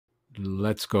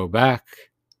let's go back.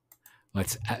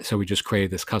 So we just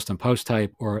created this custom post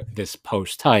type, or this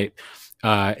post type.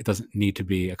 It doesn't need to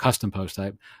be a custom post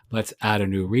type. Let's add a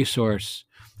new resource,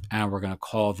 and we're going to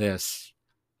call this,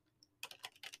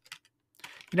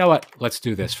 you know what? Let's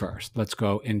do this first. Let's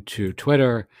go into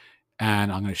Twitter,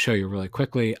 and I'm going to show you really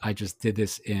quickly. I just did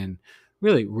this in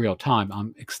really real time.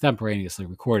 I'm extemporaneously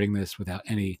recording this without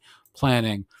any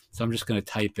planning. So I'm just going to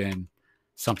type in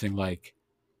something like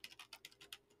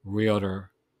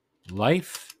Realtor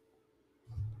Life.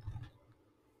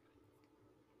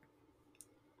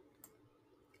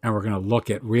 And we're going to look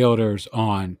at realtors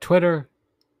on Twitter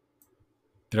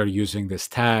that are using this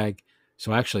tag.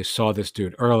 So I actually saw this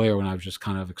dude earlier when I was just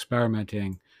kind of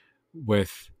experimenting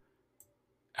with,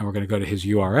 and we're going to go to his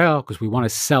URL because we want to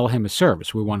sell him a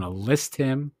service. We want to list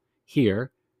him here.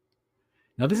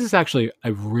 Now, this is actually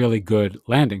a really good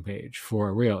landing page for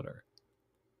a realtor.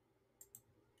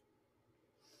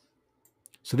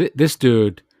 So this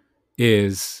dude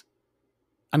is,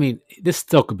 I mean, this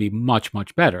still could be much,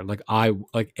 much better. Like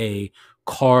a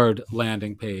card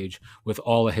landing page with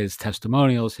all of his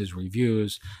testimonials, his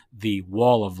reviews, the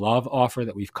wall of love offer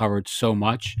that we've covered so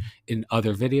much in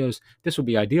other videos. This would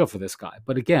be ideal for this guy.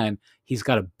 But again, he's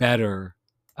got a better,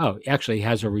 oh, actually he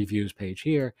has a reviews page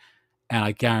here. And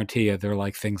I guarantee you they're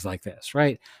like things like this,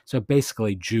 right? So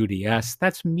basically Judy S,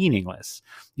 that's meaningless.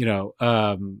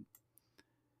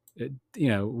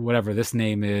 Whatever this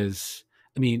name is.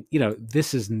 I mean,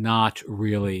 this is not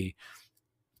really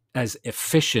as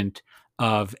efficient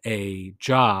of a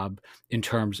job in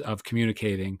terms of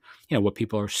communicating, what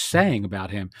people are saying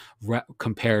about him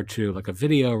compared to like a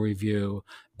video review,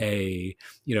 something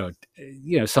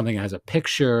that has a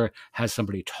picture, has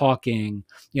somebody talking,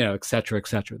 et cetera, et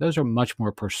cetera. Those are much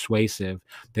more persuasive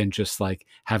than just like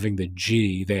having the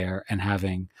G there and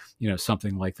having,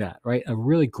 something like that, right? A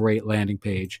really great landing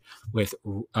page with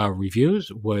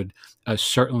reviews would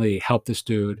certainly help this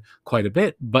dude quite a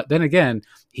bit. But then again,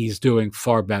 he's doing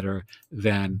far better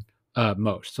than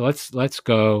most. So let's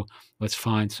go. Let's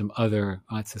find some other.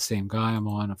 Oh, it's the same guy I'm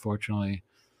on, unfortunately.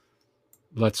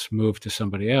 Let's move to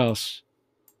somebody else.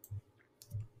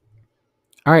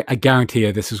 All right, I guarantee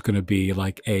you this is going to be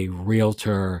like a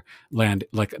realtor land,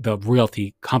 like the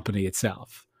realty company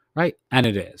itself, right? And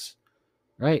it is,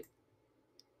 right?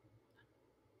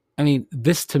 I mean,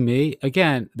 this to me,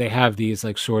 again, they have these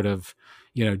like sort of,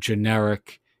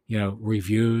 generic,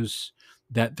 reviews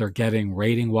that they're getting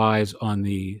rating wise on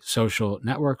the social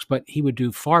networks, but he would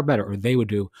do far better, or they would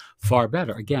do far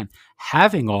better. Again,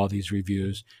 having all these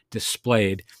reviews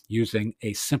displayed using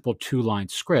a simple 2-line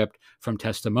script from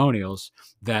testimonials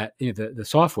that the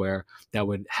software that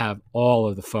would have all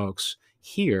of the folks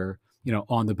here,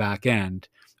 on the back end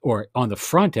or on the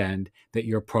front end that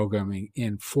you're programming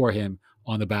in for him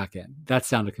on the back end. That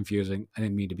sounded confusing. I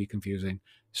didn't mean to be confusing.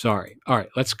 Sorry. All right,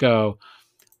 let's go.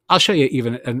 I'll show you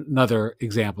even another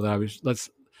example let's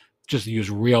just use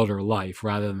Realtor Life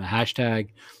rather than the hashtag,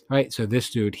 right? So this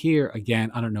dude here,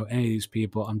 again, I don't know any of these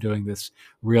people. I'm doing this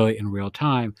really in real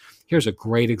time. Here's a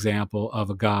great example of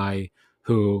a guy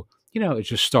who, is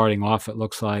just starting off, it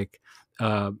looks like,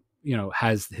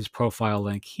 has his profile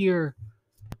link here.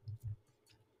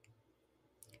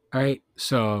 All right,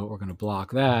 so we're going to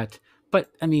block that. But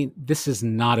I mean, this is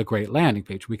not a great landing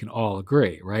page. We can all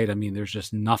agree, right? I mean, there's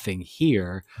just nothing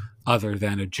here other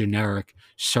than a generic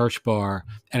search bar.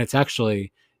 And it's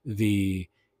actually the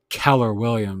Keller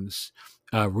Williams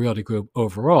Realty Group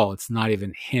overall. It's not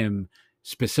even him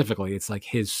specifically. It's like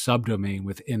his subdomain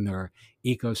within their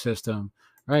ecosystem,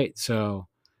 right? So,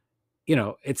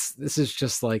 this is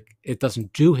just like, it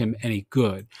doesn't do him any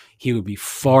good. He would be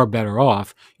far better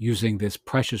off using this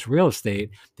precious real estate,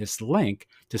 this link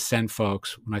to send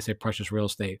folks. When I say precious real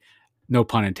estate, no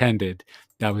pun intended,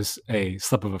 that was a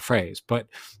slip of a phrase. But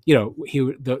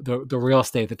the real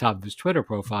estate at the top of his Twitter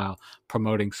profile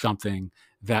promoting something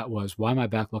that was, why am I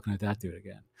back looking at that dude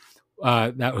again?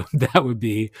 That would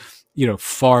be,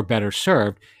 far better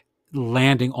served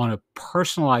landing on a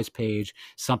personalized page,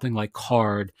 something like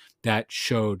Card, that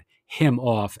showed him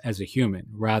off as a human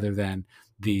rather than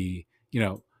the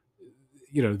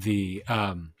the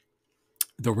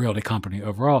realty company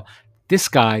overall. This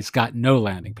guy's got no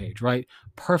landing page, right?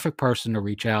 Perfect person to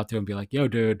reach out to and be like, yo,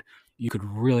 dude, you could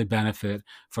really benefit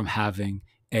from having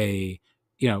a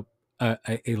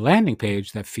a landing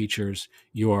page that features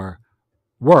your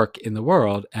work in the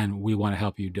world, and we want to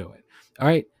help you do it. All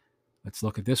right, let's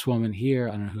look at this woman here.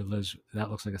 I don't know who lives.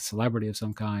 That looks like a celebrity of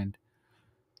some kind.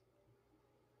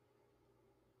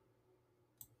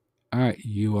 All right,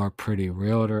 you are pretty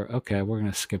realtor. Okay, we're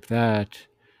going to skip that.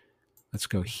 Let's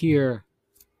go here.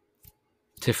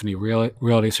 Tiffany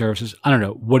Realty Services. I don't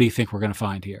know. What do you think we're going to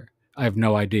find here? I have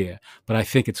no idea, but I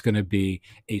think it's going to be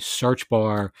a search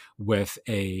bar with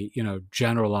a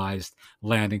generalized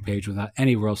landing page without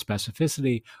any real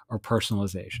specificity or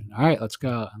personalization. All right, let's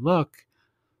go and look.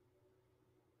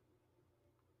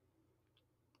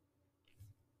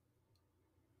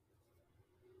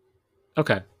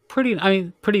 Okay, pretty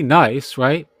nice,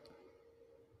 right?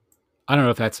 I don't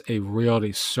know if that's a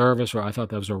realty service or I thought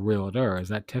that was a realtor. Is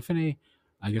that Tiffany?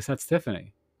 I guess that's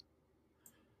Tiffany.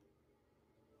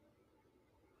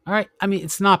 All right. I mean,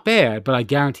 it's not bad, but I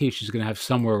guarantee she's going to have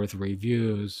somewhere with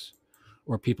reviews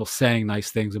or people saying nice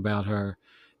things about her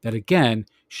that, again,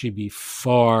 she'd be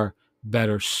far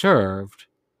better served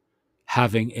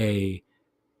having a,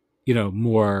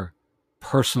 more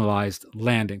personalized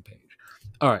landing page.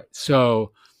 All right.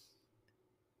 So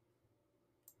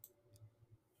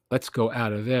let's go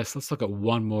out of this. Let's look at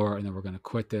one more and then we're going to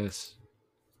quit this.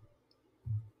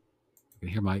 You can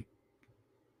hear my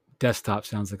desktop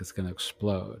sounds like it's going to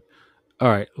explode. All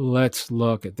right. Let's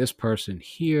look at this person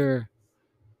here.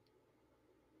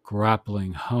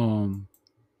 Grappling home.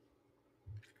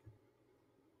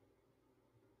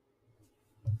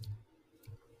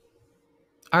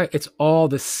 All right, it's all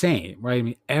the same, right? I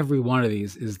mean, every one of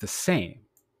these is the same.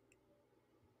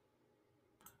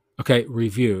 Okay,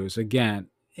 reviews again.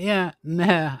 Yeah,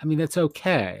 nah. I mean, it's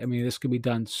okay. I mean, this could be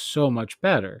done so much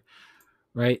better,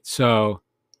 right? So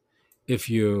if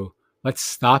you let's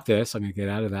stop this. I'm going to get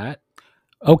out of that.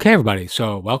 Okay, everybody.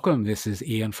 So welcome. This is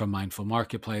Ian from Mindful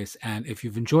Marketplace. And if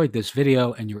you've enjoyed this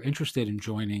video and you're interested in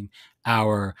joining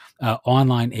our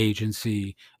online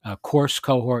agency course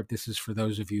cohort, this is for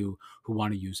those of you who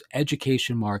want to use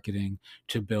education marketing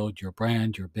to build your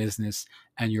brand, your business,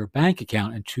 and your bank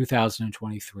account in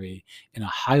 2023 in a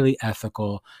highly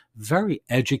ethical, very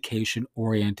education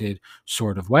oriented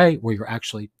sort of way where you're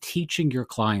actually teaching your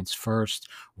clients first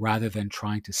rather than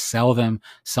trying to sell them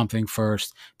something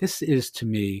first. This is, to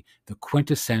me, the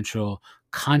quintessential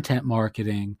content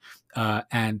marketing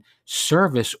and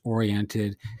service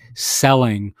oriented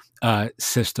selling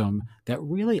system that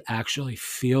really actually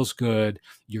feels good.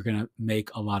 You're going to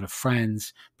make a lot of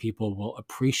friends. People will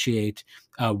appreciate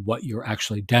what you're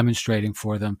actually demonstrating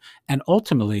for them. And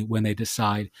ultimately, when they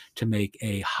decide to make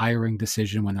a hiring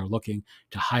decision, when they're looking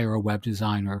to hire a web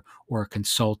designer or a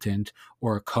consultant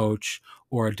or a coach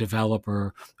or a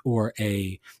developer or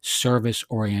a service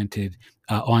oriented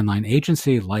online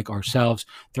agency like ourselves,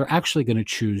 they're actually going to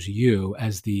choose you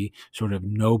as the sort of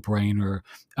no-brainer,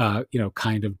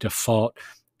 kind of default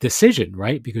decision,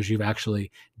 right? Because you've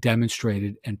actually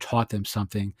demonstrated and taught them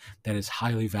something that is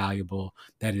highly valuable,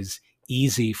 that is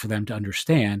easy for them to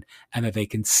understand, and that they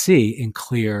can see in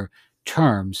clear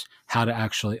terms how to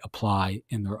actually apply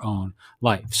in their own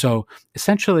life. So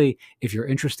essentially, if you're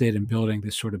interested in building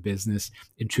this sort of business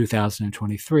in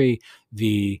 2023,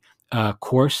 the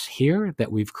course here that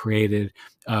we've created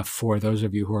for those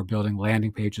of you who are building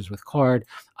landing pages with Carrd,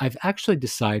 I've actually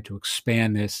decided to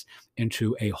expand this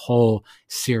into a whole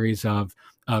series of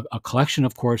a collection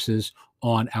of courses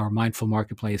on our Mindful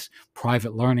Marketplace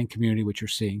private learning community, which you're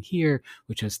seeing here,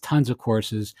 which has tons of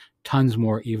courses, tons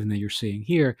more even than you're seeing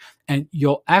here. And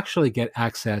you'll actually get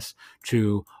access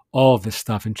to all of this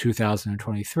stuff in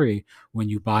 2023 when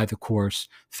you buy the course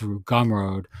through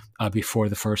Gumroad before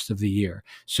the first of the year.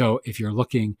 So if you're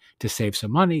looking to save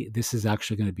some money, this is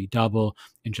actually going to be double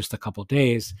in just a couple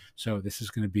days. So this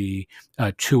is going to be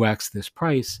 2x this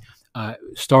price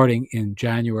starting in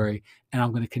January. And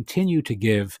I'm going to continue to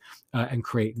give and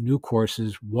create new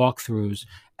courses, walkthroughs,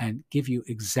 and give you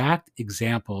exact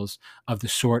examples of the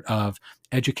sort of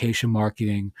education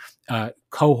marketing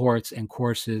cohorts and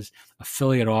courses,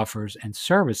 affiliate offers, and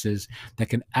services that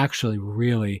can actually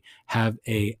really have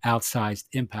a outsized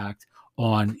impact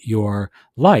on your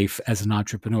life as an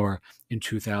entrepreneur in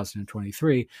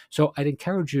 2023. So I'd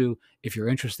encourage you, if you're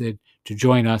interested, to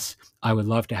join us. I would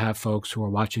love to have folks who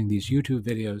are watching these YouTube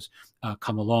videos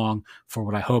come along for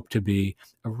what I hope to be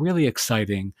a really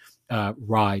exciting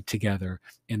ride together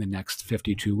in the next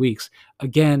 52 weeks.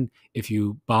 Again, if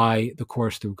you buy the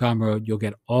course through Gumroad, you'll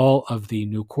get all of the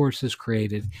new courses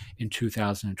created in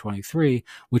 2023,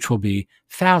 which will be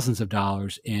thousands of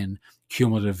dollars in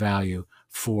cumulative value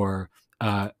for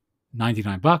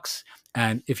 $99.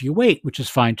 And if you wait, which is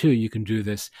fine too, you can do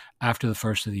this after the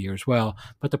first of the year as well.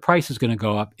 But the price is going to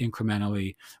go up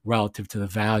incrementally relative to the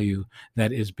value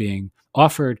that is being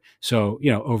offered. So,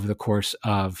 over the course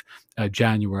of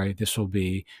January, this will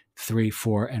be 3,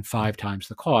 4, and 5 times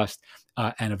the cost.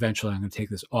 And eventually I'm going to take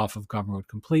this off of Gumroad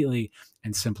completely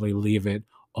and simply leave it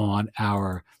on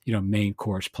our, main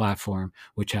course platform,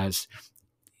 which has,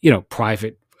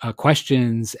 private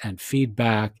questions and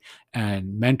feedback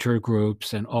and mentor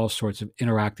groups and all sorts of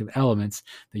interactive elements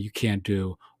that you can't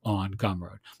do on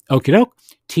Gumroad. Okie doke.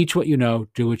 Teach what you know,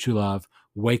 do what you love,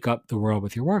 wake up the world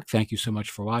with your work. Thank you so much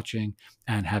for watching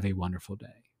and have a wonderful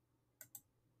day.